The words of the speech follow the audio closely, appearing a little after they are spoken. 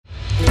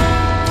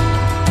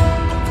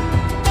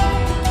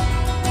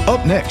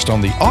Up next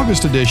on the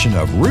August edition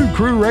of Rude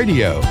Crew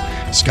Radio,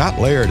 Scott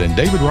Laird and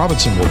David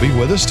Robinson will be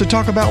with us to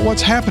talk about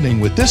what's happening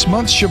with this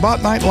month's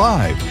Shabbat Night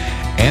Live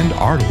and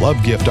our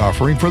love gift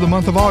offering for the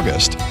month of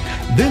August.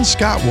 Then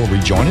Scott will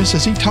rejoin us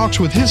as he talks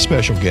with his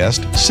special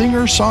guest,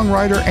 singer,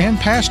 songwriter, and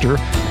pastor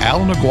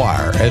Alan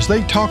Aguirre, as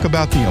they talk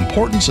about the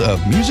importance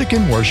of music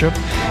and worship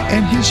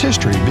and his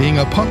history being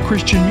a punk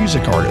Christian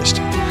music artist.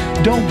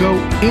 Don't go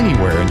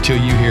anywhere until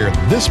you hear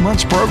this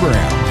month's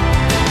program.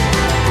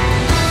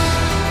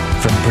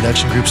 From the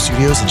Production Group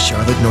Studios in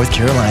Charlotte, North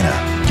Carolina,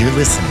 you're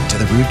listening to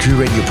the Rude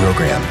Crew Radio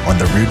program on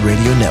the Rude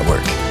Radio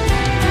Network.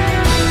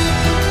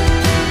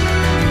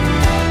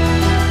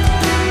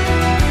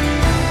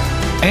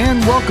 And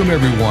welcome,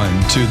 everyone,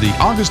 to the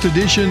August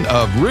edition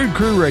of Rude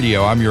Crew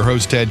Radio. I'm your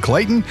host, Ted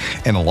Clayton,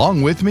 and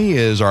along with me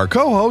is our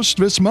co-host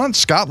this month,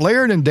 Scott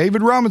Laird and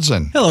David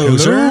Robinson. Hello,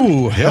 sir.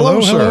 Hello,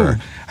 sir.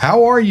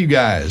 How are you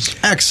guys?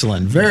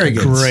 Excellent. Very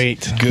good.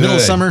 Great. Good. Middle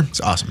of summer. It's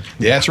awesome.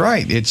 Yeah, that's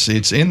right. It's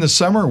in the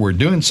summer. We're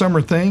doing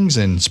summer things.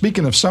 And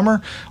speaking of summer,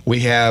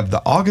 we have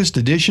the August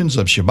editions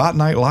of Shabbat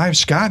Night Live.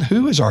 Scott,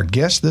 who is our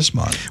guest this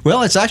month?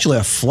 Well, it's actually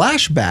a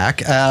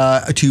flashback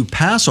to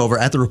Passover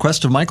at the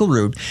request of Michael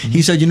Rood. Mm-hmm.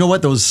 He said, you know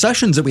what, those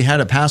sessions that we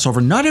had at Passover,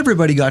 not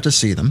everybody got to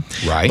see them.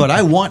 Right. But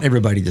I want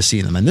everybody to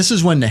see them. And this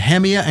is when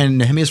Nehemiah and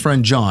Nehemiah's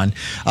friend John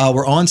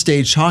were on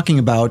stage talking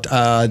about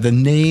the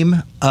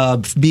name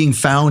being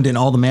found in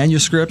all the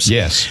manuscripts.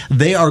 Yes.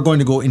 They are going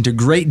to go into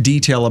great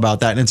detail about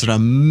that, and it's an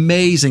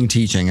amazing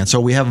teaching. And so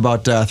we have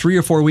about 3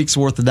 or 4 weeks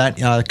worth of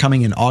that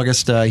coming in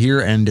August here,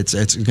 and it's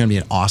going to be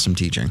an awesome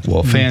teaching.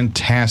 Well,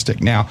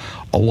 fantastic. Now,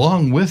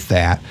 along with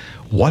that,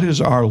 what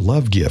is our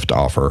love gift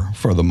offer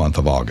for the month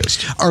of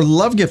August? Our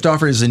love gift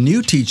offer is a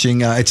new teaching.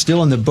 It's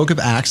still in the book of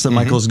Acts that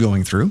Michael's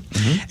going through.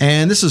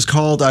 And this is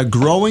called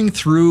Growing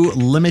Through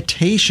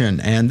Limitation.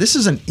 And this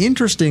is an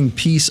interesting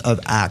piece of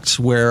Acts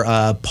where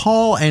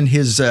Paul and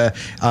his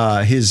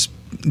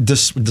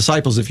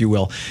disciples, if you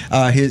will,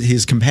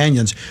 his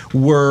companions,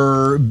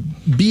 were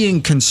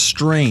being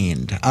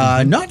constrained,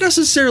 not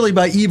necessarily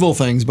by evil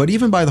things, but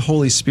even by the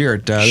Holy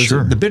Spirit.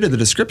 Sure. The bit of the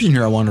description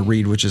here I want to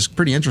read, which is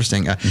pretty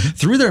interesting.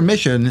 Through their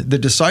mission, the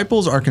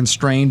disciples are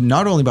constrained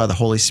not only by the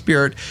Holy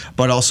Spirit,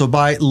 but also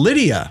by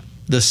Lydia,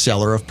 the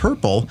seller of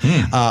purple,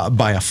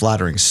 by a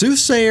flattering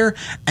soothsayer,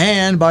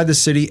 and by the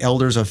city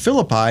elders of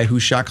Philippi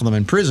who shackle them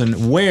in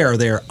prison, where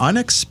they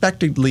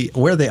unexpectedly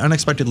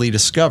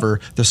discover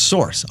the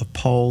source of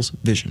Paul's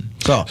vision.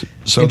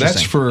 So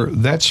that's for a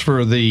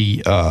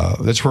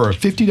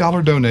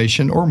 $50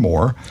 donation or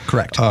more.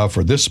 Correct.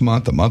 For this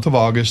month, the month of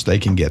August, they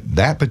can get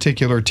that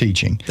particular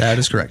teaching. That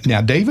is correct.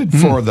 Now, David,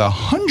 for the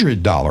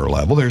 $100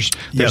 level, there's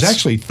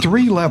actually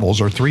 3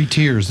 levels or 3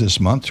 tiers this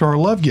month to our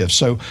love gifts.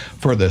 So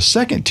for the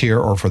second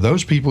tier, or for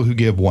those people who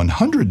give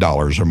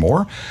 $100 or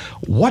more,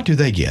 what do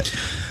they get?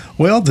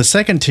 Well, the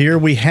second tier,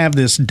 we have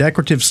this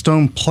decorative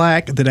stone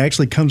plaque that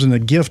actually comes in a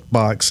gift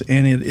box,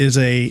 and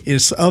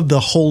it's of the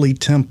Holy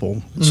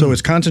Temple. So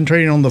it's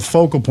concentrating on the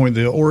focal point,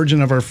 the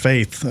origin of our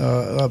faith,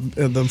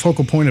 the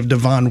focal point of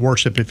divine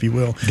worship, if you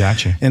will.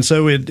 Gotcha. And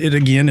so it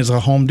again is a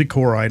home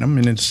decor item,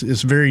 and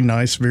it's very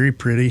nice, very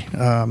pretty,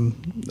 a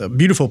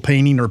beautiful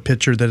painting or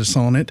picture that is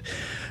on it.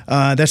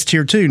 That's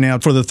tier 2. Now,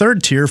 for the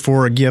third tier,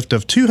 for a gift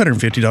of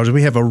 $250,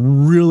 we have a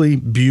really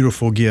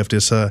beautiful gift.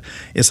 It's a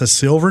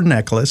silver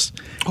necklace,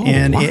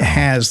 and it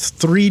has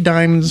 3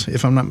 diamonds.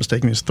 If I'm not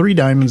mistaken, it's 3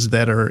 diamonds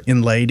that are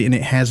inlaid, and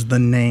it has the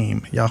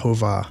name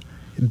Yahovah.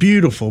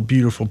 Beautiful,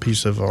 beautiful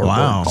piece of artwork.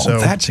 Wow. So,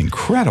 that's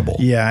incredible.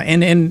 Yeah,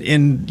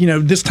 and you know,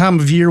 this time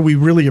of year, we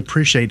really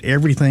appreciate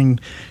everything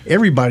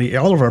everybody,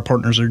 all of our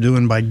partners are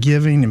doing by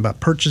giving and by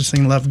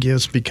purchasing love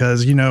gifts,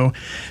 because, you know,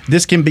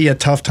 this can be a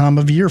tough time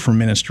of year for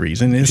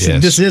ministries. And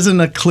this isn't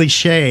a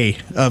cliche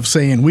of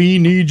saying, we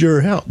need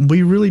your help.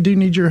 We really do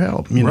need your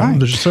help. You know,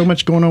 there's so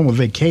much going on with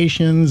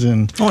vacations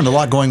and a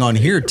lot going on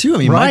here, too. I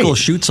mean, Michael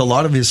shoots a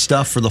lot of his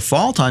stuff for the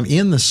fall time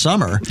in the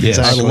summer. Yes.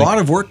 There's a lot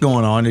of work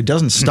going on. It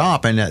doesn't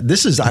stop. And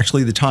this is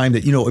actually the time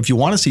that, you know, if you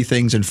want to see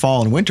things in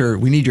fall and winter,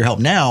 we need your help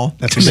now.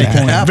 That's a good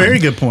point. Very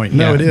good point.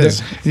 No, it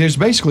is. There's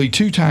basically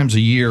 2 times a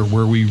year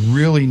where we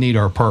really need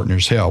our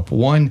partners' help.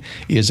 One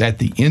is at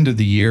the end of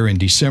the year in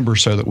December,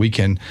 so that we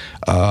can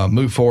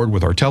move forward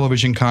with our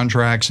television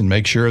contracts and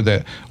make sure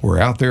that we're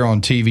out there on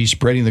TV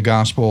spreading the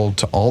gospel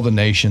to all the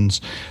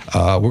nations.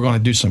 We're going to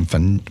do some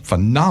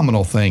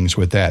phenomenal things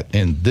with that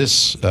in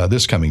this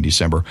coming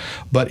December.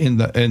 But in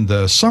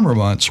the summer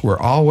months, we're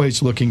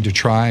always looking to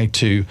try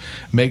to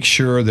make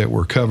sure that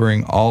we're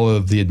covering all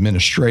of the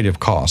administrative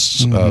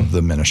costs of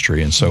the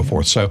ministry and so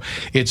forth. So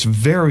it's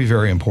very,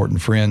 very important,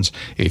 friends.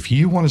 If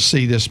you want to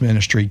see this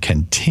ministry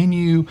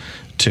continue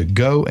to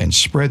go and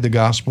spread the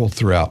gospel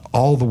throughout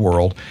all the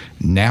world,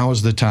 now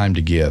is the time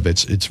to give.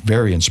 It's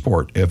very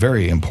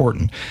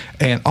important.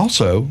 And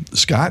also,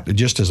 Scott,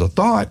 just as a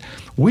thought,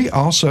 we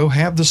also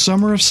have the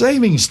Summer of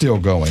Savings still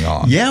going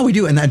on. Yeah, we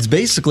do. And that's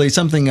basically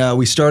something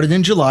we started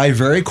in July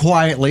very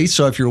quietly.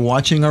 So if you're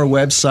watching our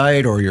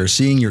website or you're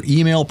seeing your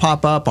email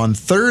pop up on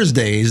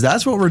Thursdays,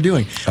 that's what we're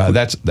doing.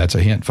 That's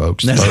a hint,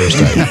 folks.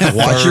 Thursday.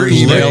 Watch your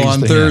email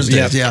on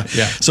Thursdays. Yeah.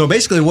 So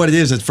basically what it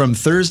is, it's from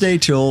Thursday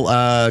till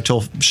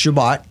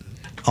Shabbat.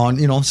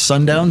 On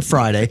sundown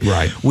Friday,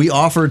 right? We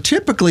offer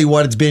typically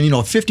what it's been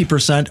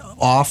 50%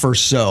 off or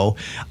so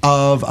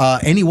of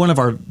any one of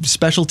our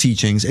special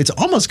teachings. It's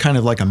almost kind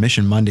of like a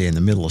Mission Monday in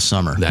the middle of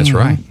summer. That's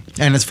right.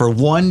 And it's for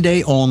one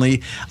day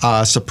only,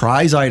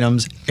 surprise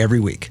items every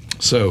week.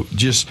 So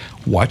just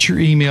watch your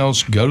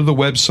emails, go to the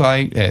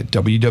website at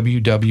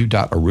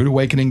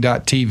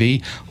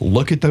www.aroodawakening.tv,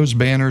 look at those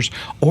banners,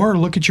 or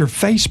look at your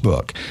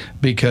Facebook,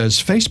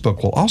 because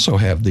Facebook will also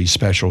have these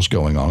specials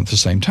going on at the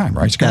same time,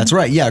 right, Scott? That's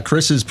right. Yeah,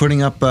 Chris is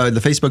putting up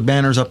the Facebook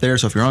banners up there,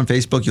 so if you're on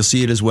Facebook, you'll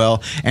see it as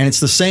well. And it's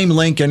the same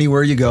link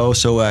anywhere you go,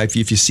 so if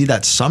you see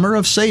that Summer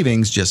of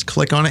Savings, just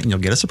click on it and you'll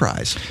get a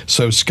surprise.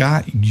 So,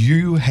 Scott,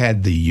 you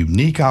had the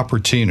unique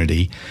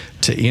opportunity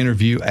to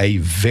interview a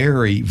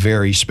very,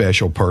 very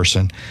special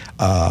person,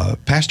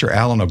 Pastor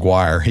Alan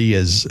Aguirre. He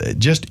is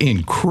just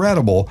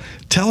incredible.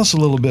 Tell us a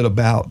little bit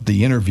about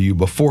the interview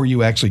before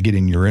you actually get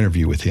in your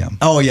interview with him.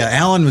 Oh, yeah.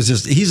 Alan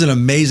he's an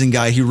amazing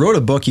guy. He wrote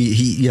a book.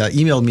 He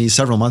emailed me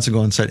several months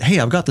ago and said, hey,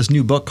 I've got this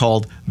new book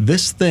called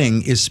This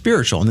Thing is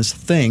Spiritual, and this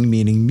thing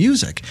meaning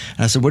music.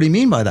 And I said, what do you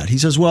mean by that? He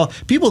says, well,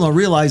 people don't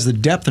realize the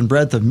depth and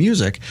breadth of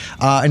music.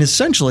 And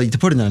essentially, to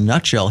put it in a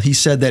nutshell, he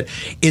said that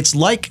it's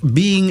like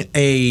being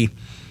a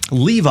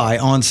Levi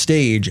on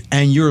stage,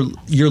 and you're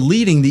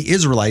leading the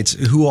Israelites,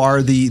 who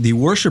are the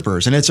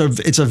worshipers, and it's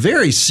a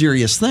very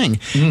serious thing.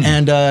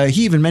 And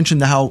he even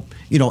mentioned how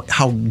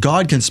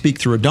God can speak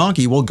through a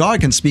donkey. Well,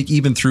 God can speak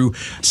even through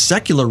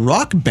secular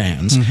rock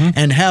bands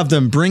and have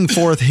them bring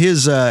forth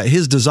his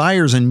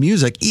desires in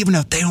music, even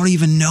if they don't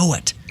even know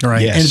it.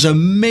 Right. Yes. And it's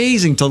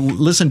amazing to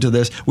listen to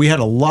this. We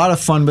had a lot of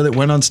fun with it,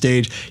 went on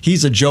stage.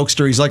 He's a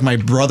jokester. He's like my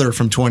brother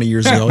from 20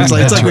 years ago. It's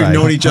like we've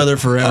known each other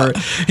forever.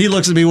 He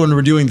looks at me when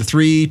we're doing the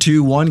 3,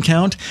 2, 1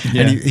 count,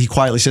 and he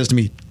quietly says to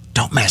me,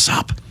 don't mess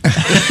up.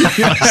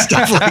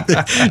 Stuff like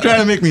that. Trying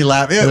to make me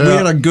laugh. We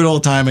had a good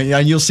old time,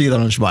 and you'll see that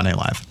on Shabbat Night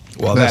Live.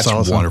 Well, that's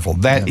awesome. wonderful.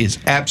 That is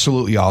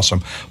absolutely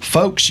awesome.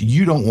 Folks,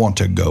 you don't want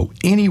to go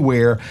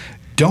anywhere.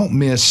 Don't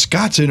miss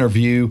Scott's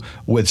interview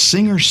with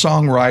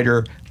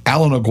singer-songwriter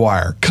Alan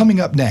Aguirre, coming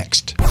up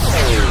next.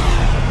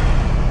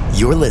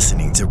 You're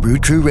listening to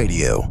Rood Crew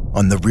Radio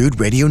on the Rood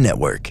Radio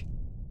Network.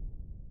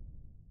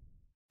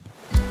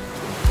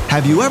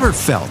 Have you ever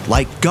felt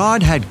like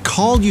God had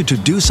called you to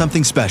do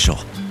something special,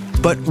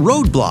 but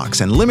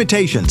roadblocks and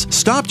limitations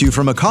stopped you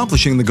from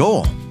accomplishing the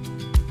goal?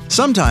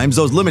 Sometimes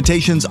those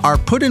limitations are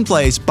put in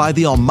place by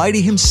the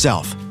Almighty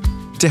Himself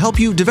to help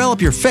you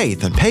develop your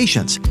faith and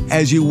patience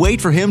as you wait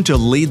for Him to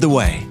lead the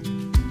way.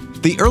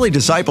 The early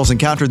disciples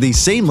encountered these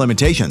same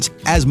limitations,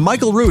 as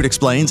Michael Rood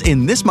explains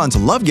in this month's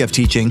Love Gift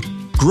teaching,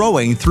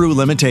 Growing Through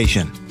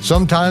Limitation.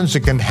 Sometimes it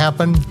can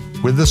happen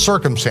with the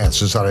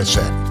circumstances that I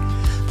said,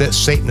 that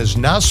Satan is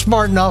not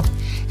smart enough,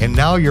 and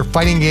now you're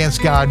fighting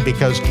against God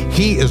because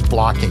he is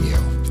blocking you.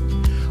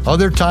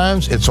 Other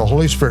times, it's the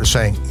Holy Spirit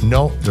saying,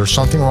 no, there's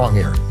something wrong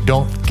here.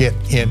 Don't get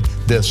in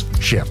this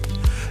ship.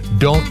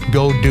 Don't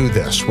go do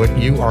this, what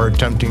you are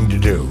attempting to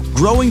do.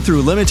 Growing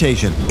Through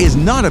Limitation is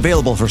not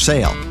available for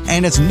sale,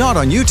 and it's not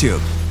on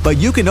YouTube, but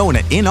you can own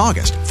it in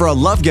August for a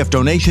love gift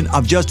donation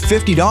of just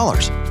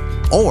 $50.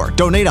 Or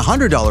donate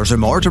 $100 or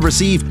more to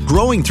receive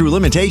Growing Through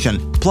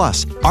Limitation,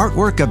 plus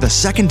artwork of the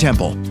Second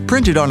Temple,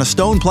 printed on a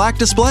stone plaque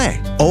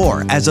display.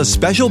 Or, as a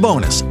special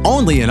bonus,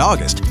 only in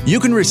August, you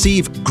can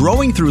receive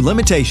Growing Through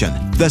Limitation,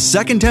 the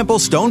Second Temple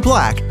stone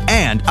plaque,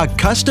 and a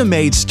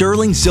custom-made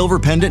sterling silver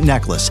pendant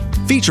necklace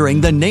featuring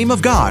the name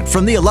of God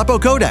from the Aleppo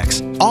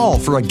Codex, all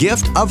for a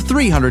gift of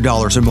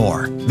 $300 or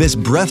more. This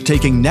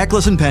breathtaking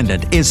necklace and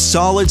pendant is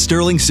solid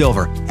sterling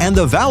silver, and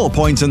the vowel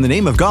points in the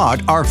name of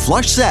God are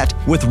flush set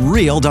with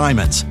real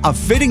diamonds, a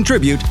fitting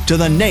tribute to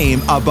the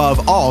name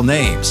above all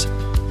names.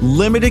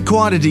 Limited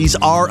quantities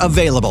are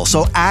available,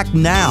 so act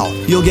now.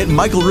 You'll get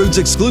Michael Rood's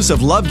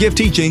exclusive Love Gift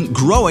teaching,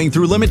 Growing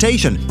Through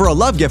Limitation, for a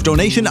love gift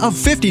donation of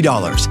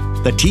 $50.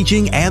 The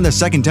teaching and the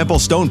Second Temple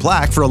stone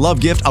plaque for a love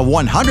gift of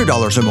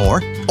 $100 or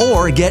more,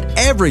 or get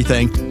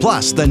everything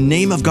plus the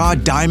Name of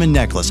God diamond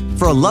necklace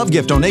for a love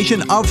gift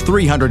donation of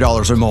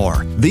 $300 or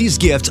more. These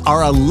gifts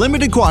are a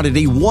limited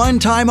quantity,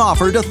 one-time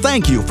offer to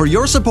thank you for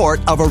your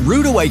support of A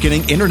Rood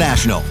Awakening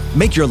International.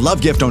 Make your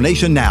love gift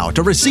donation now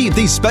to receive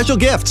these special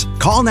gifts.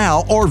 Call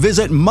now or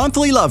visit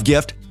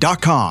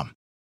monthlylovegift.com.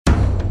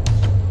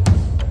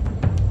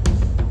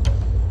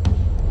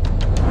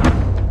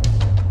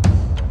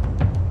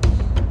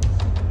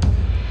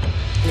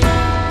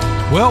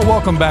 Well,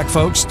 welcome back,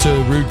 folks, to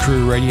Rude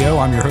Crew Radio.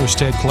 I'm your host,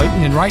 Ted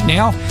Clayton, and right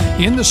now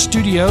in the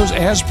studios,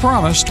 as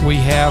promised, we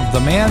have the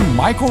man,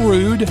 Michael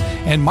Rood.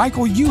 And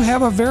Michael, you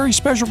have a very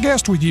special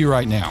guest with you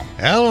right now.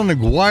 Alan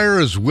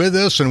Aguirre is with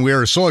us, and we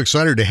are so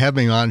excited to have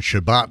him on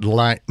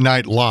Shabbat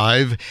Night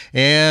Live.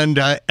 And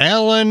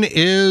Alan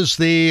is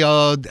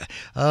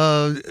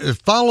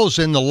follows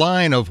in the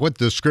line of what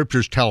the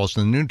Scriptures tell us.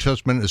 In the New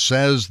Testament, it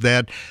says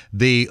that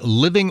the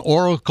living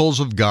oracles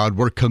of God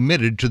were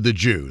committed to the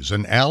Jews.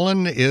 And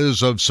Alan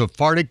is of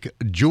Sephardic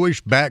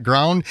Jewish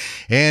background,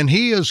 and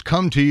he has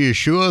come to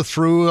Yeshua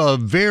through a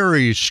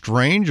very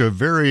strange,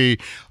 very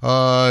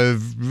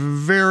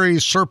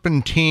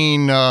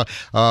serpentine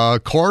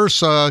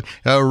course,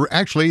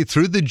 actually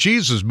through the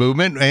Jesus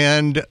movement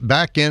and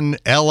back in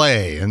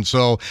L.A. And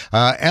so,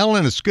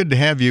 Alan, it's good to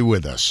have you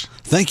with us.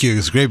 Thank you.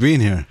 It's great being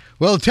here.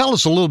 Well, tell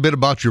us a little bit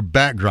about your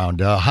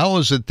background. How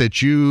is it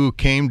that you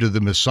came to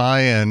the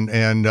Messiah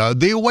and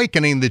the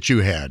awakening that you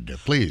had,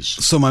 please?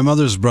 So my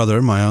mother's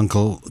brother, my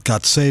uncle,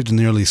 got saved in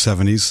the early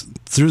 70s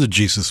through the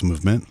Jesus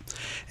movement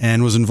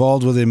and was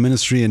involved with a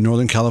ministry in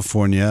Northern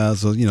California.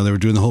 So, they were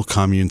doing the whole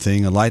commune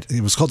thing.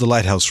 It was called the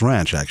Lighthouse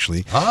Ranch,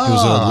 actually. It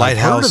was a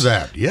lighthouse. I've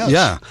heard of that,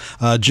 yes.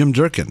 Yeah. Jim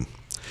Durkin.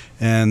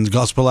 And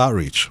Gospel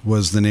Outreach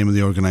was the name of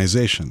the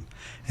organization.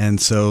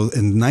 And so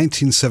in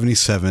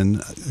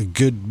 1977, a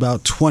good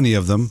about 20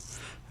 of them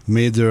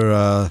made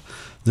their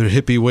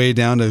hippie way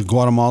down to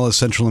Guatemala,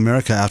 Central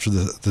America after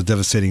the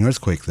devastating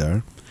earthquake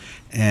there,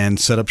 and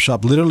set up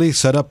shop, literally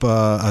set up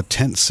a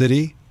tent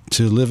city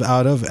to live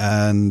out of,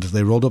 and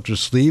they rolled up their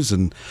sleeves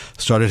and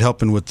started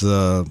helping with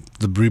the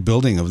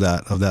rebuilding of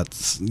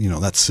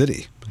that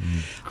city.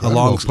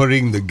 Along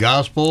putting the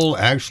gospel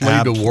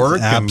actually to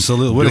work,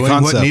 absolutely, and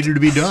doing what needed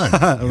to be done,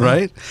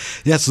 right?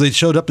 Yeah, so they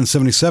showed up in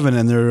 '77,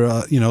 and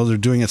they're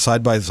doing it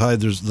side by side.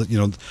 There's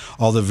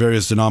all the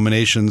various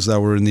denominations that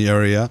were in the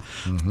area,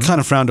 kind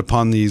of frowned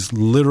upon these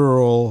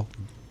literal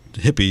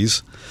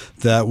hippies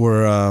that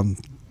were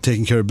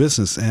taking care of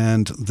business,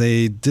 and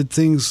they did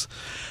things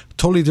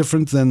totally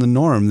different than the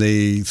norm.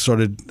 They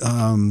started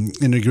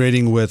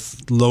integrating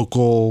with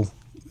local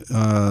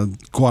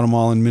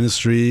Guatemalan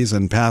ministries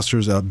and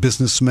pastors,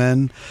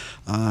 businessmen,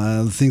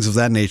 things of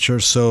that nature.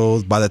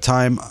 So by the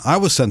time I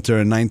was sent there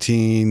in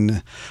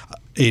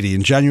 1980,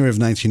 in January of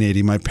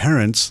 1980, my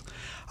parents,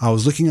 I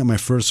was looking at my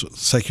first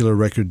secular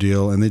record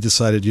deal, and they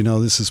decided,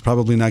 this is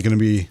probably not going to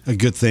be a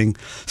good thing.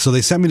 So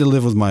they sent me to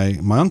live with my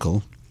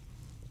uncle.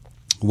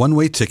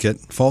 One-way ticket,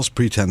 false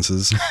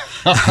pretenses.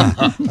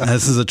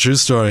 This is a true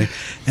story.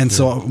 And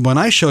so when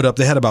I showed up,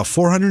 they had about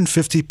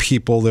 450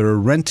 people that were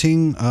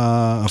renting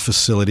a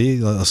facility,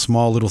 a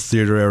small little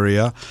theater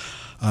area,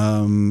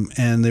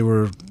 and they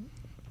were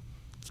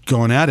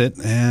going at it.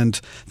 And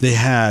they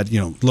had,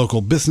 local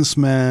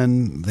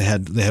businessmen. They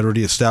had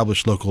already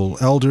established local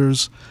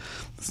elders.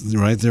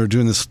 Right, they were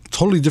doing this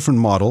totally different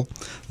model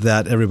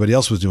that everybody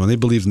else was doing. They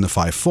believed in the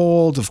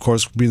fivefold. Of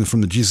course, being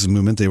from the Jesus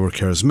movement, they were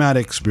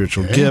charismatic,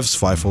 spiritual gifts,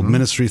 fivefold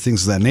ministry,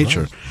 things of that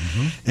nature.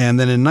 And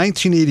then in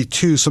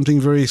 1982,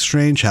 something very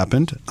strange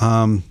happened.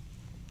 A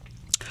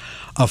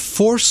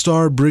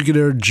 4-star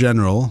brigadier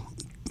general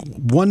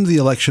won the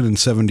election in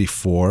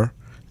 '74,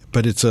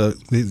 but it's a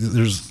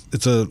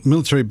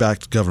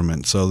military-backed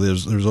government, so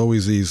there's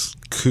always these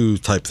coup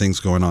type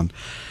things going on.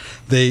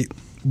 They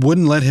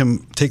wouldn't let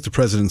him take the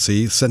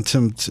presidency, sent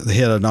him he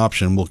had an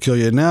option: we'll kill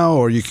you now,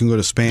 or you can go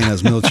to Spain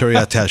as military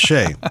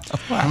attaché.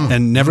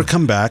 And never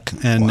come back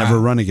and never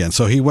run again.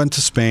 So he went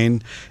to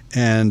Spain,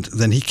 and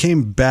then he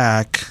came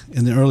back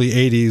in the early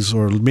 80s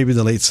or maybe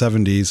the late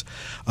 70s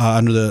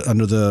under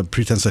the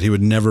pretense that he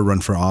would never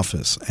run for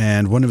office.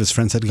 And one of his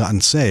friends had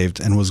gotten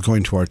saved and was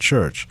going to our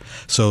church.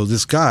 So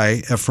this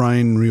guy,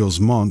 Efrain Rios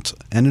Montt,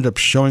 ended up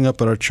showing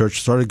up at our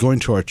church, started going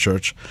to our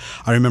church.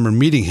 I remember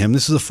meeting him.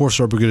 This is a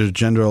 4-star brigadier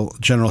general.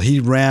 He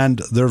ran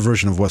their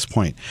version of West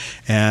Point.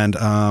 And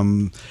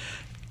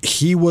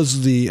he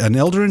was an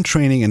elder in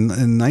training. In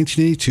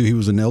 1982, he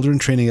was an elder in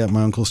training at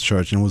my uncle's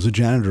church and was a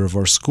janitor of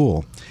our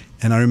school.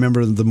 And I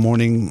remember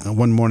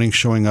one morning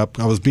showing up.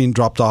 I was being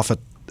dropped off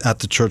at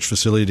the church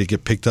facility to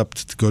get picked up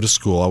to go to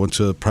school. I went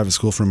to a private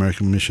school for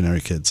American missionary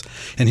kids.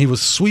 And he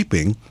was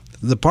sweeping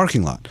the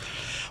parking lot.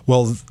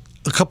 Well,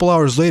 a couple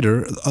hours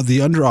later,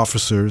 the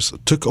under-officers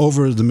took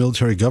over the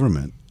military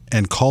government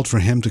and called for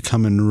him to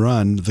come and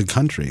run the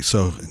country.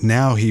 So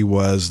now he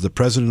was the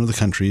president of the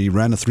country. He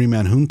ran a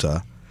 3-man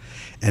junta.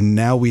 And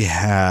now we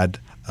had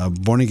a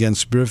born-again,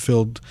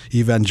 spirit-filled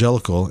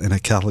evangelical in a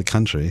Catholic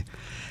country.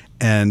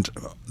 And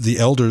the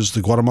elders,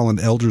 the Guatemalan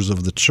elders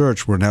of the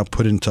church, were now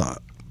put into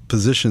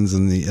positions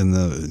in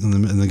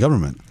the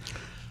government.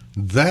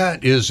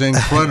 That is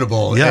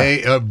incredible. Yeah.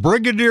 A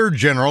brigadier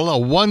general, a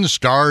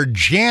 1-star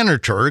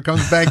janitor,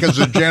 comes back as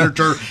a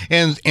janitor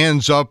and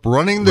ends up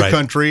running the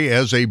country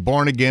as a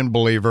born-again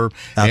believer.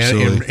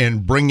 Absolutely.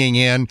 And bringing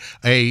in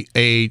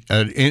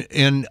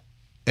an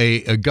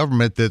a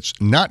government that's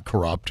not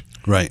corrupt.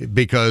 Right.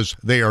 Because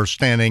they are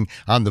standing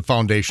on the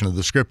foundation of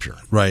the Scripture.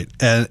 Right.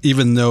 And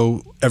even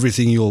though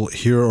everything you'll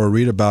hear or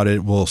read about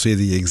it will say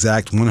the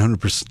exact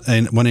 100%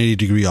 and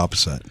 180-degree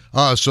opposite.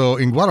 So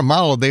in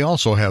Guatemala, they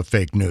also have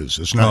fake news.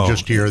 It's not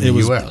just here in the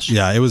U.S.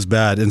 Yeah, it was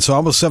bad. And so I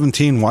was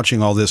 17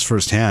 watching all this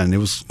firsthand. It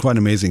was quite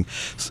amazing.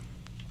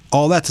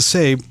 All that to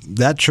say,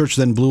 that church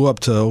then blew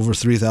up to over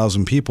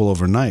 3,000 people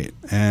overnight.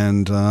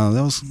 And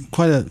that was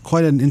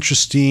quite an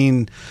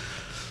interesting,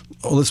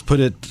 let's put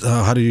it,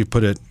 how do you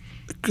put it?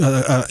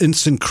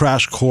 Instant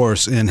crash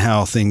course in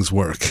how things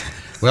work.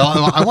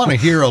 Well, I want to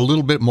hear a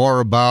little bit more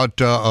about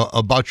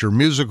your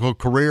musical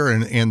career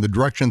and the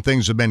direction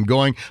things have been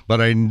going, but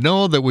I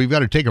know that we've got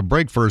to take a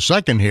break for a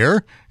second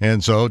here.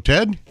 And so,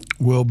 Ted?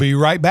 We'll be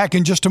right back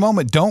in just a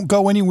moment. Don't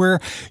go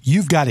anywhere.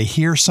 You've got to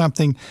hear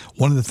something.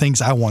 One of the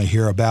things I want to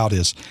hear about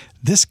is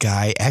this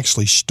guy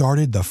actually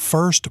started the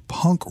first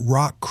punk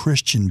rock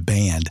Christian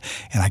band,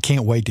 and I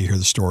can't wait to hear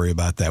the story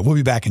about that. We'll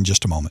be back in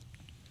just a moment.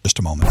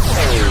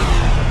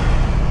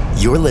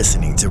 You're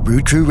listening to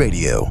Rude Crew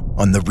Radio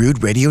on the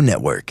Rude Radio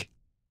Network.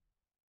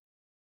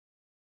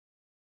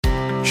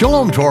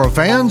 Shalom, Torah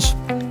fans.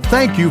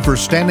 Thank you for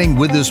standing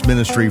with this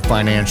ministry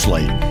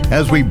financially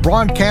as we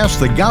broadcast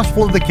the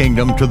gospel of the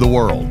kingdom to the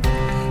world.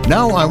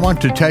 Now I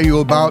want to tell you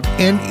about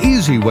an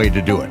easy way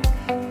to do it.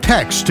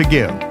 Text to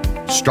give.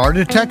 Start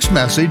a text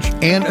message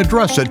and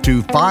address it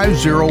to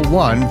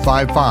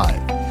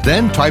 50155.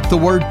 Then type the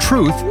word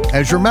truth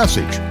as your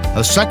message.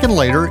 A second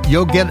later,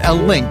 you'll get a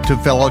link to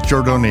fill out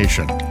your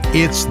donation.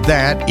 It's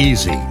that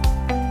easy.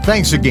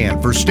 Thanks again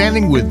for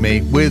standing with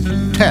me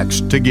with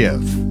Text to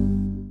Give.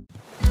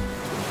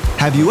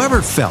 Have you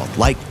ever felt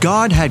like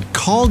God had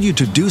called you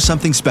to do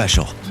something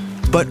special,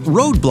 but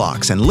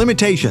roadblocks and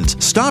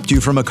limitations stopped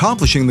you from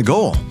accomplishing the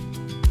goal?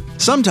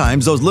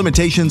 Sometimes those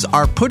limitations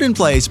are put in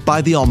place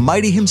by the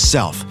Almighty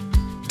Himself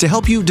to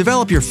help you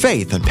develop your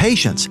faith and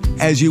patience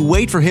as you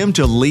wait for Him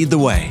to lead the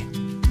way.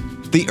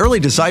 The early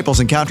disciples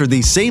encountered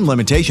these same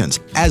limitations,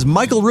 as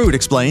Michael Rood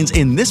explains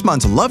in this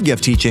month's Love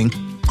Gift teaching,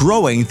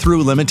 Growing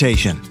Through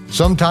Limitation.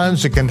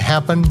 Sometimes it can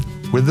happen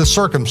with the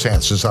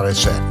circumstances that I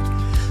said,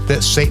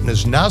 that Satan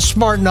is not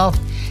smart enough,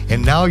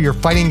 and now you're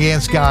fighting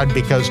against God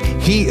because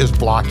he is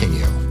blocking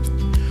you.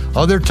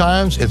 Other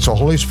times, it's the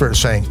Holy Spirit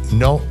saying,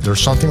 no,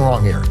 there's something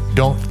wrong here.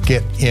 Don't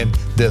get in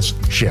this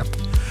ship.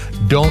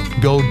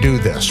 Don't go do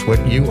this,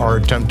 what you are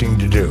attempting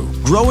to do.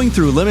 Growing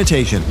Through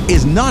Limitation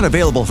is not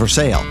available for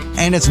sale,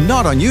 and it's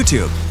not on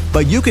YouTube,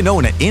 but you can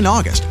own it in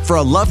August for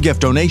a Love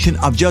Gift donation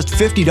of just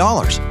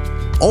 $50.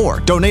 Or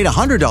donate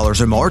 $100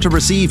 or more to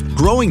receive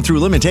Growing Through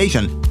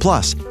Limitation,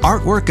 plus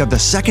artwork of the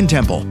Second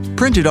Temple,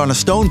 printed on a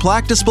stone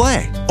plaque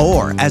display.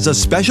 Or, as a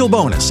special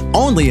bonus,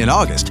 only in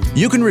August,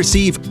 you can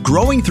receive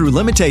Growing Through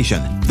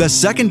Limitation, the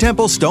Second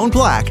Temple stone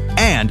plaque,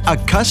 and a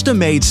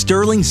custom-made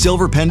sterling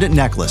silver pendant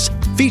necklace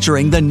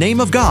featuring the name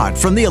of God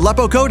from the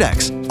Aleppo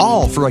Codex,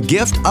 all for a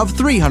gift of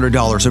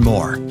 $300 or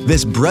more.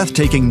 This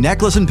breathtaking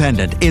necklace and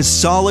pendant is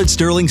solid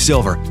sterling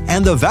silver,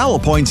 and the vowel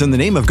points in the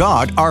name of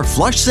God are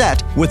flush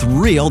set with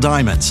real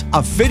diamonds,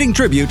 a fitting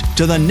tribute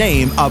to the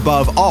name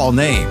above all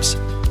names.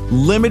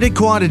 Limited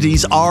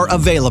quantities are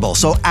available,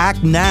 so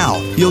act now.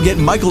 You'll get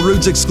Michael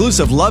Rood's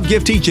exclusive Love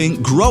Gift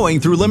teaching, Growing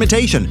Through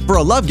Limitation, for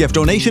a Love Gift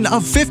donation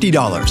of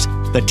 $50.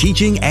 The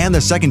teaching and the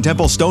Second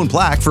Temple stone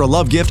plaque for a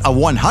Love Gift of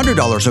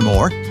 $100 or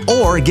more,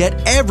 or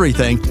get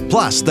everything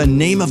plus the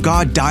Name of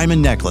God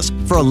diamond necklace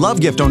for a Love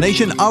Gift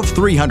donation of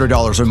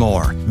 $300 or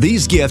more.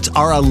 These gifts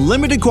are a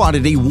limited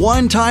quantity,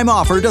 one-time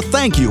offer to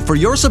thank you for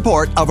your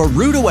support of A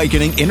Rude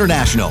Awakening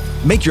International.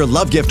 Make your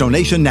Love Gift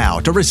donation now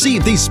to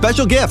receive these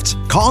special gifts.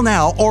 Call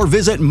now or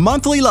visit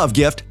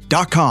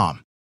monthlylovegift.com.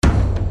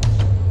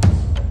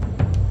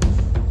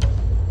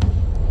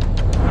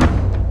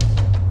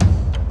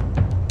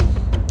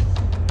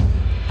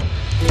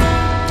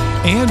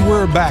 And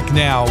we're back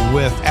now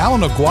with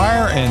Alan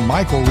Aguirre and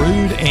Michael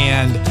Rood,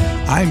 and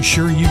I'm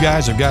sure you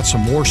guys have got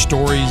some more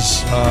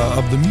stories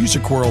of the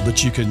music world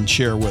that you can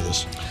share with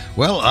us.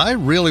 Well, I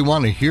really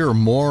want to hear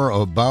more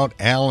about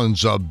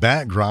Alan's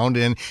background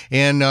and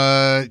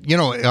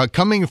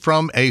coming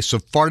from a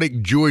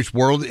Sephardic Jewish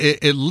world,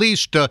 at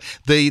least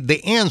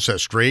the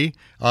ancestry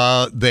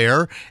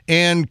there,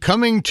 and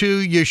coming to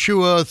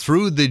Yeshua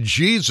through the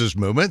Jesus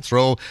movement.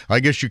 So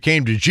I guess you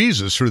came to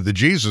Jesus through the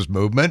Jesus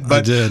movement. But,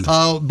 I did.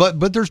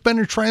 But there's been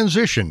a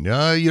transition.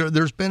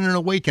 There's been an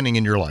awakening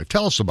in your life.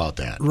 Tell us about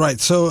that. Right.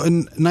 So in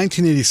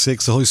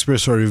 1986, the Holy Spirit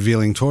started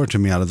revealing Torah to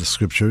me out of the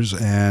scriptures,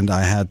 and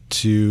I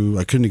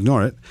couldn't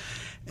ignore it.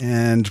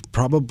 And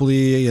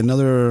probably I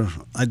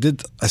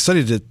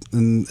studied it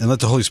and let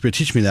the Holy Spirit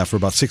teach me that for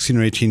about 16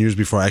 or 18 years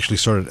before I actually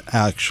started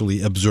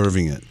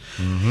observing it.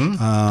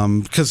 Mm-hmm.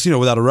 Because,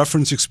 without a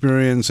reference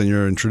experience, and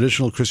you're in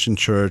traditional Christian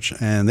church,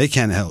 and they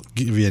can't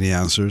give you any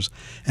answers.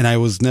 And I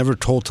was never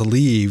told to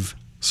leave,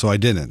 so I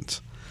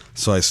didn't.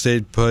 So I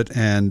stayed put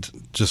and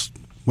just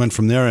went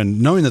from there, and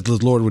knowing that the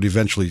Lord would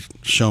eventually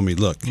show me,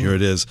 look, here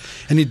it is.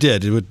 And he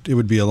did. It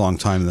would be a long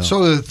time, though.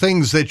 So the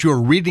things that you're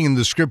reading in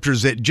the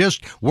scriptures that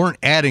just weren't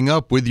adding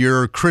up with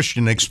your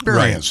Christian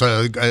experience,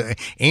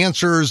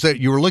 answers that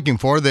you were looking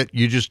for that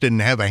you just didn't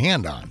have a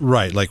hand on.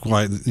 Right, like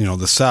why,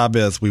 the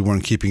Sabbath, we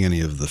weren't keeping any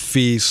of the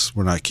feasts,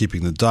 we're not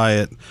keeping the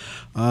diet,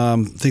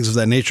 things of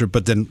that nature.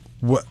 But then,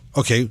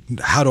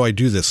 how do I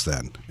do this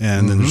then?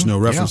 And then there's no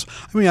reference. Yeah.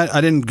 I mean,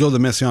 I didn't go the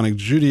Messianic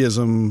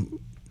Judaism.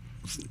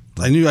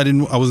 I knew I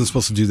wasn't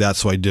supposed to do that,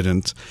 so I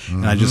didn't.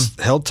 And I just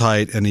held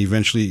tight, and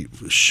eventually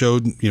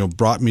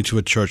brought me to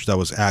a church that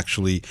was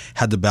actually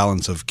had the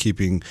balance of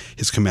keeping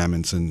his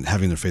commandments and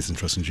having their faith and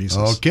trust in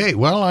Jesus. Okay,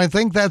 well, I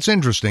think that's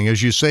interesting.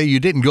 As you say, you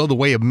didn't go the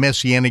way of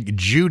Messianic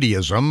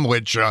Judaism,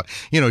 which,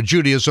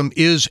 Judaism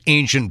is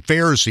ancient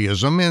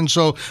Phariseeism. And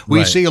so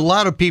we see a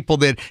lot of people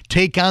that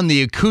take on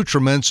the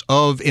accoutrements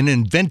of an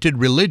invented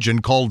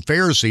religion called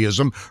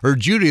Phariseeism or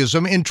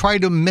Judaism and try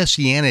to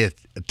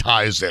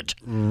messianicize it.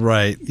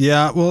 Right.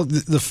 Yeah, well,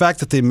 the fact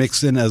that they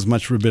mixed in as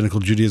much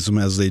rabbinical Judaism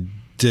as they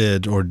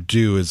did or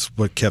do is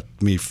what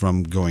kept me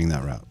from going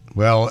that route.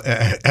 Well,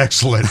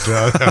 excellent.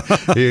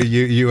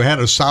 You had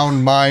a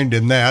sound mind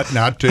in that,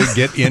 not to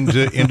get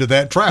into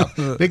that trap,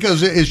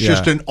 because it's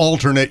just an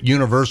alternate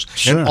universe,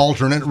 an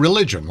alternate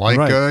religion, like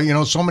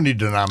so many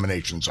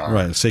denominations are.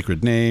 Right, a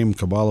sacred name,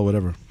 Kabbalah,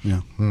 whatever.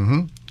 Yeah.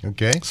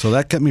 Okay. So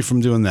that kept me from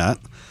doing that,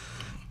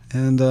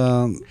 and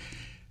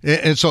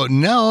so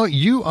now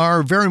you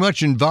are very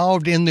much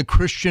involved in the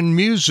Christian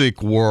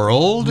music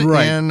world,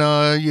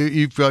 and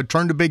you've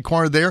turned a big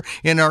corner there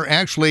and are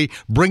actually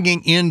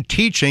bringing in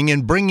teaching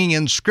and bringing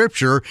in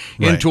Scripture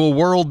into a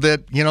world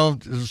that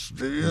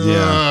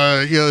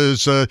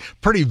is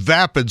pretty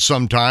vapid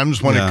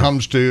sometimes when it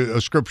comes to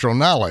scriptural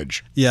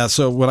knowledge. Yeah,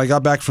 so when I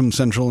got back from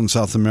Central and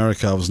South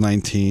America, I was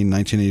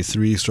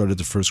 1983, started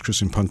the first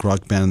Christian punk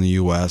rock band in the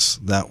U.S.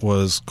 That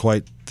was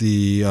quite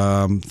the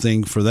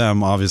thing for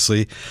them,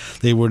 obviously.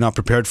 They were not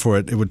prepared for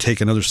it. It would take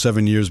another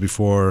 7 years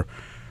before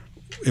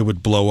it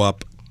would blow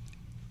up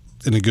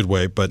in a good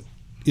way, but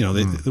we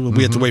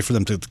had to wait for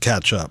them to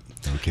catch up.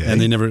 Okay. And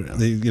they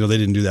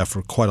didn't do that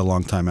for quite a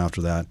long time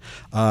after that.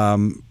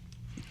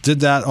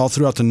 Did that all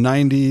throughout the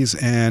 90s,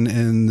 and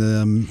in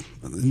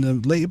the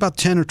late, about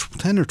 10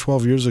 or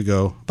 12 years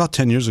ago, about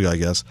 10 years ago, I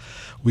guess,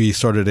 we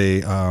started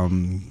a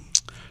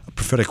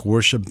prophetic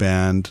worship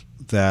band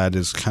that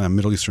is kind of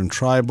Middle Eastern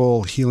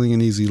tribal, healing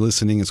and easy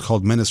listening. It's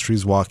called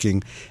Ministries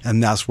Walking,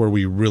 and that's where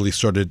we really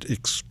started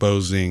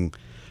exposing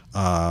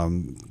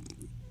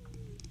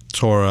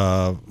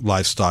Torah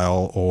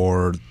lifestyle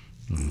or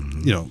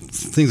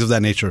things of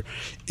that nature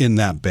in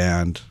that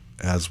band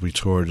as we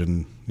toured,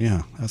 and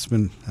that's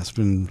been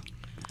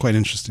quite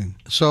interesting.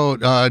 So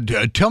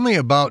tell me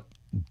about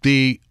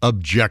the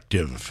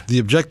Objective. The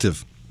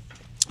Objective.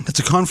 It's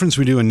a conference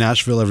we do in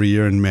Nashville every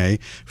year in May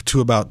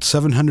to about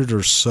 700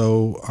 or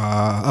so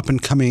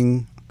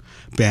up-and-coming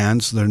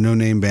bands. They're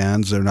no-name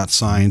bands. They're not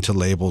signed to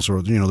labels,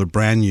 or they're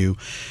brand new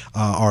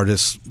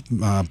artists,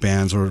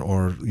 bands, or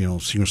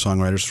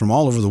singer-songwriters from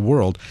all over the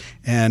world.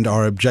 And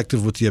our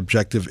objective with the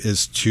Objective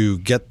is to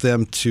get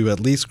them to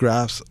at least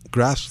grasp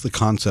the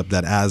concept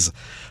that as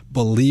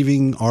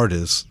believing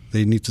artists,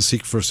 they need to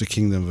seek first the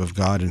kingdom of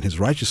God and His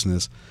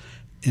righteousness,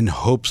 in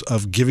hopes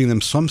of giving them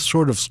some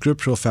sort of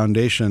scriptural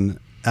foundation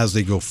as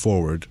they go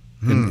forward,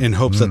 in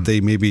hopes that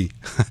they maybe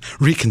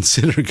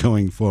reconsider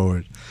going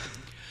forward.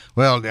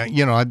 Well,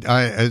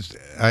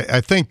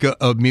 I think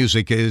of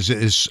music is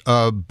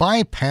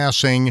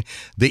bypassing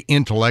the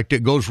intellect.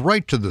 It goes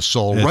right to the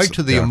soul, right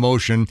to the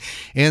emotion.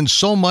 And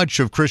so much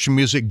of Christian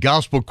music,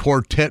 gospel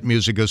quartet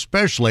music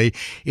especially,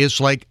 it's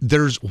like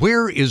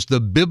where is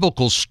the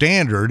biblical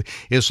standard?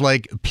 It's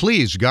like,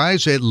 please,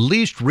 guys, at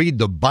least read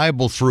the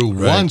Bible through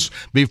once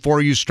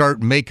before you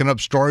start making up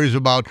stories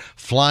about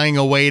flying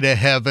away to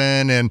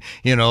heaven and,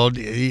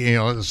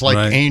 it's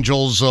like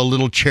angels,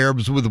 little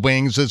cherubs with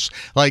wings. It's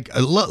like,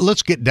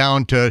 let's get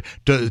down to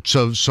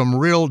some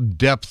real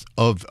depth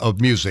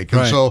of music,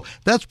 and so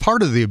that's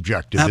part of the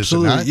Objective.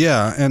 Absolutely, is it not?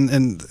 Yeah,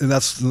 and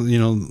that's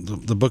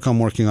the book I'm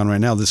working on right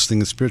now. This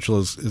Thing is Spiritual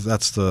is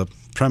that's the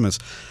premise.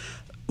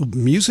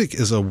 Music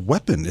is a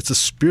weapon. It's a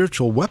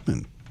spiritual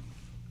weapon,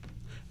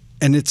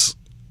 and it's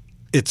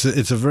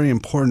a very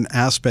important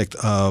aspect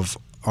of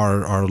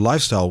our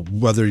lifestyle.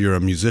 Whether you're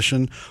a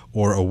musician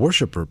or a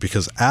worshiper,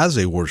 because as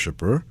a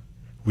worshiper,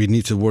 we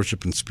need to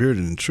worship in spirit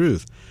and in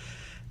truth.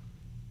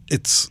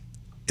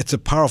 It's a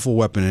powerful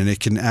weapon, and it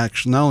can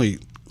actually not only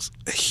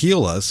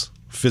heal us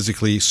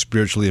physically,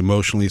 spiritually,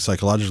 emotionally,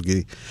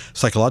 psychologically,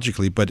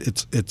 but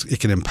it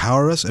can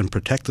empower us and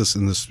protect us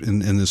in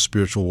this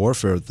spiritual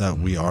warfare that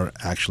we are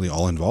actually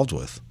all involved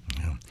with.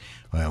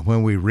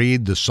 when we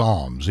read the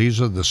Psalms.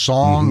 These are the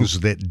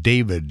songs that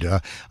David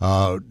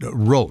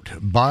wrote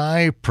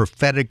by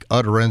prophetic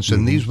utterance,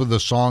 and these were the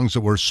songs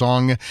that were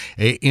sung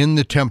in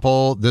the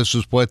temple. This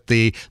is what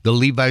the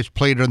Levites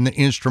played on the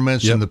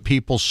instruments, and the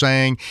people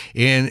sang,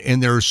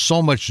 and there's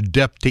so much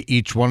depth to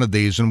each one of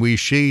these, and we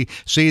see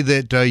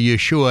that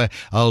Yeshua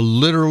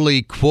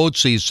literally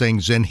quotes these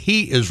things, and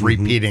he is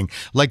repeating,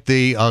 like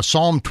the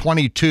Psalm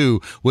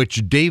 22,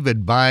 which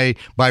David, by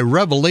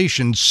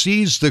revelation,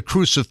 sees the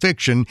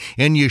crucifixion,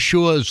 and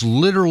Yeshua is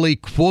literally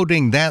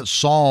quoting that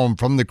psalm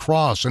from the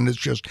cross, and it's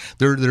just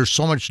there's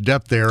so much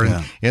depth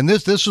there, and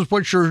this is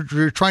what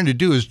you're trying to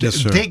do, is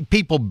take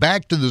people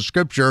back to the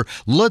Scripture.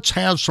 Let's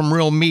have some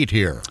real meat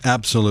here.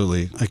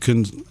 Absolutely.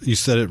 You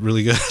said it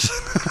really good.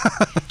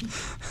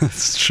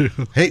 That's true.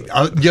 Hey,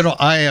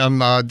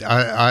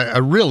 I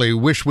really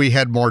wish we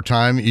had more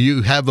time.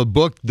 You have a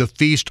book, The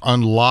Feast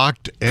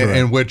Unlocked,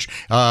 in which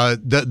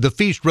the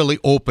feast really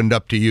opened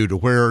up to you, to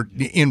where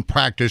in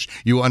practice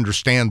you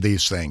understand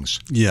these things.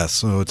 Yes,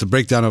 so it's a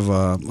breakdown of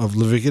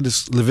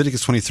Leviticus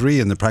 23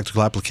 and the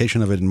practical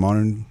application of it in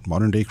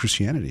modern day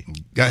Christianity.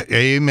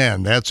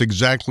 Amen. That's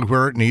exactly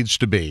where it needs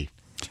to be.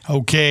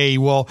 Okay,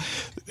 well,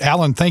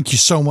 Alan, thank you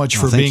so much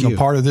for being a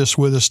part of this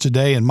with us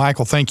today. And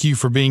Michael, thank you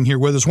for being here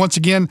with us. Once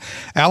again,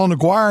 Alan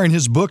Aguirre, and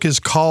his book is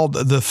called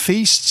The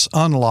Feasts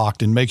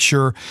Unlocked. And make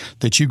sure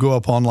that you go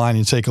up online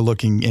and take a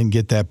look and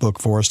get that book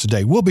for us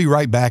today. We'll be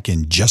right back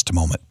in just a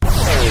moment.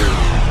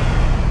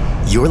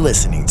 You're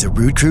listening to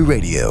Rood Crew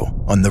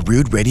Radio on the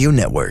Rood Radio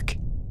Network.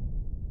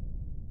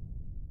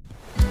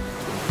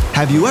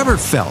 Have you ever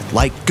felt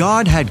like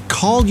God had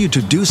called you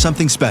to do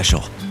something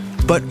special,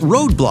 but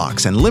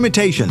roadblocks and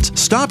limitations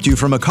stopped you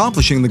from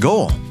accomplishing the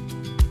goal?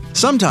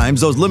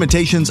 Sometimes those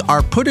limitations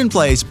are put in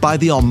place by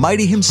the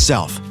Almighty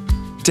Himself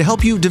to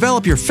help you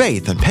develop your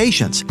faith and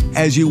patience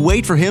as you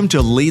wait for Him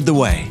to lead the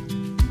way.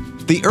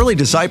 The early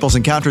disciples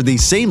encountered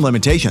these same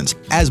limitations,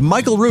 as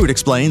Michael Rood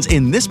explains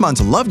in this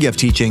month's Love Gift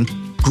teaching,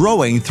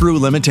 Growing Through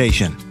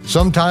Limitation.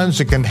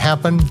 Sometimes it can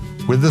happen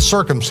with the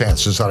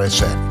circumstances that I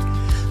said,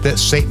 that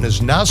Satan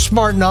is not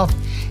smart enough,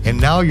 and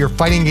now you're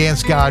fighting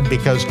against God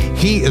because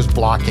he is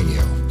blocking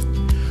you.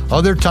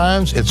 Other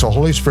times, it's the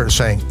Holy Spirit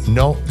saying,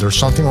 no, there's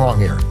something wrong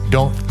here.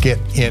 Don't get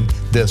in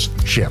this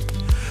ship.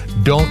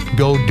 Don't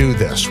go do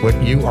this,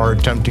 what you are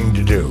attempting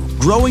to do.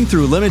 Growing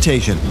Through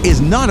Limitation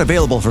is not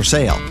available for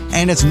sale,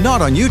 and it's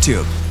not on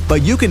YouTube,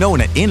 but you can own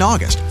it in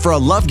August for a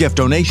love gift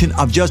donation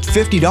of just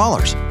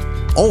 $50.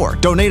 Or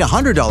donate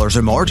 $100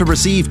 or more to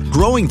receive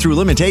Growing Through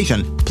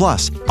Limitation,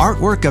 plus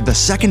artwork of the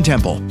Second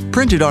Temple,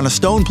 printed on a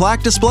stone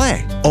plaque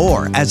display.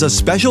 Or, as a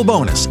special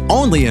bonus,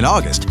 only in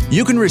August,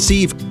 you can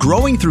receive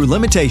Growing Through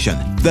Limitation,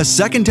 the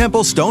Second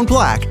Temple stone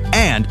plaque,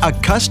 and a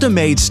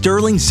custom-made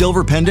sterling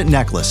silver pendant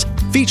necklace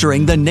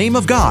featuring the name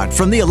of God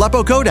from the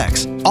Aleppo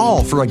Codex,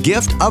 all for a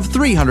gift of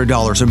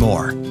 $300 or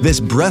more. This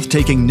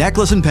breathtaking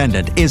necklace and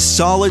pendant is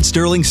solid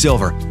sterling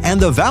silver, and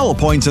the vowel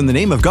points in the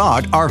name of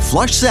God are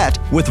flush set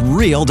with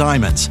real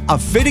diamonds, a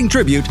fitting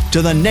tribute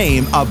to the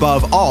name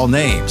above all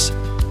names.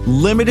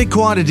 Limited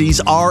quantities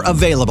are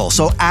available,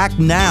 so act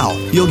now.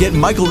 You'll get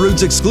Michael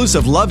Rood's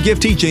exclusive love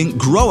gift teaching,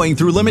 Growing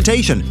Through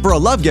Limitation, for a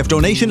love gift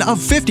donation of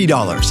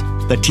 $50.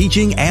 The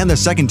teaching and the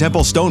Second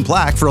Temple stone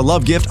plaque for a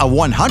love gift of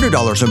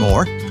 $100 or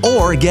more,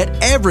 or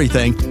get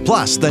everything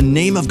plus the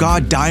Name of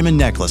God diamond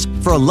necklace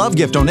for a love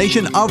gift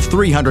donation of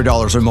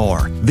 $300 or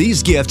more.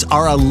 These gifts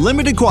are a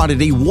limited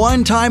quantity,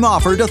 one-time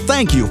offer to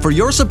thank you for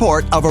your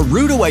support of A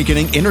Rood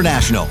Awakening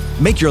International.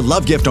 Make your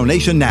love gift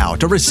donation now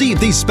to receive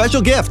these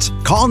special gifts.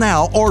 Call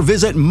now or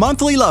visit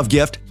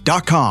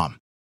monthlylovegift.com.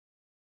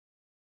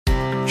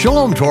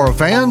 Shalom, Torah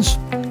fans.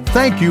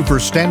 Thank you for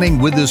standing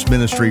with this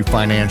ministry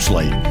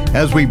financially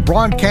as we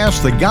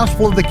broadcast the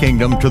gospel of the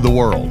kingdom to the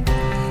world.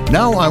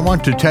 Now I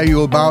want to tell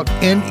you about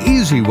an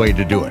easy way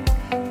to do it.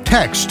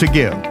 Text to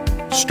give.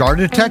 Start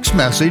a text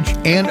message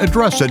and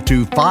address it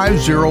to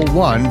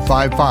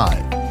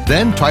 50155.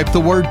 Then type the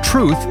word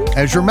truth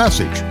as your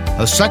message.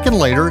 A second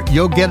later,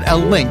 you'll get a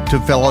link to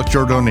fill out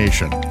your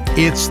donation.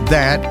 It's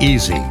that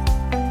easy.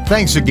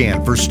 Thanks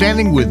again for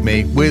standing with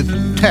me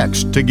with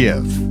Text to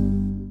Give.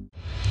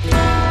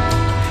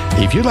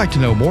 If you'd like to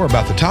know more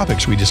about the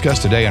topics we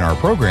discussed today in our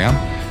program,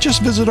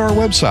 just visit our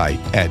website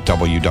at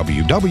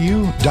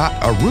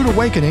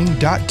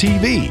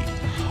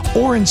www.aroodawakening.tv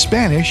or in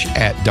Spanish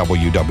at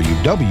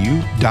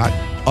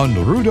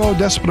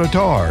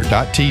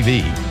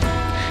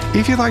www.unrudodespertar.tv.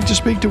 If you'd like to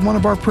speak to one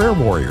of our prayer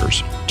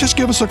warriors, just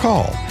give us a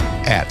call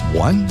at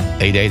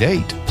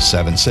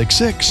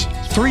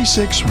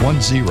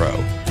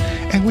 1-888-766-3610.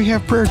 And we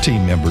have prayer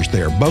team members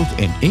there, both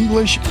in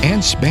English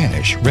and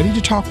Spanish, ready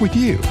to talk with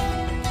you.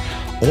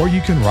 Or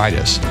you can write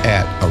us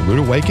at A Rood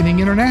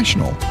Awakening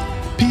International,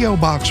 P.O.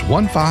 Box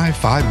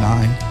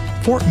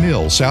 1559, Fort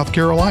Mill, South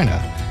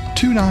Carolina,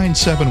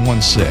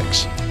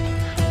 29716.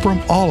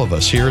 From all of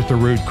us here at the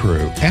Rood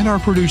Crew and our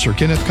producer,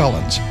 Kenneth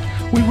Cullins,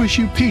 we wish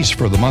you peace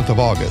for the month of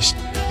August,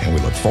 and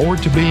we look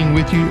forward to being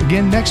with you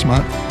again next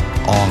month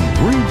on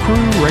Rood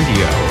Crew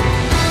Radio.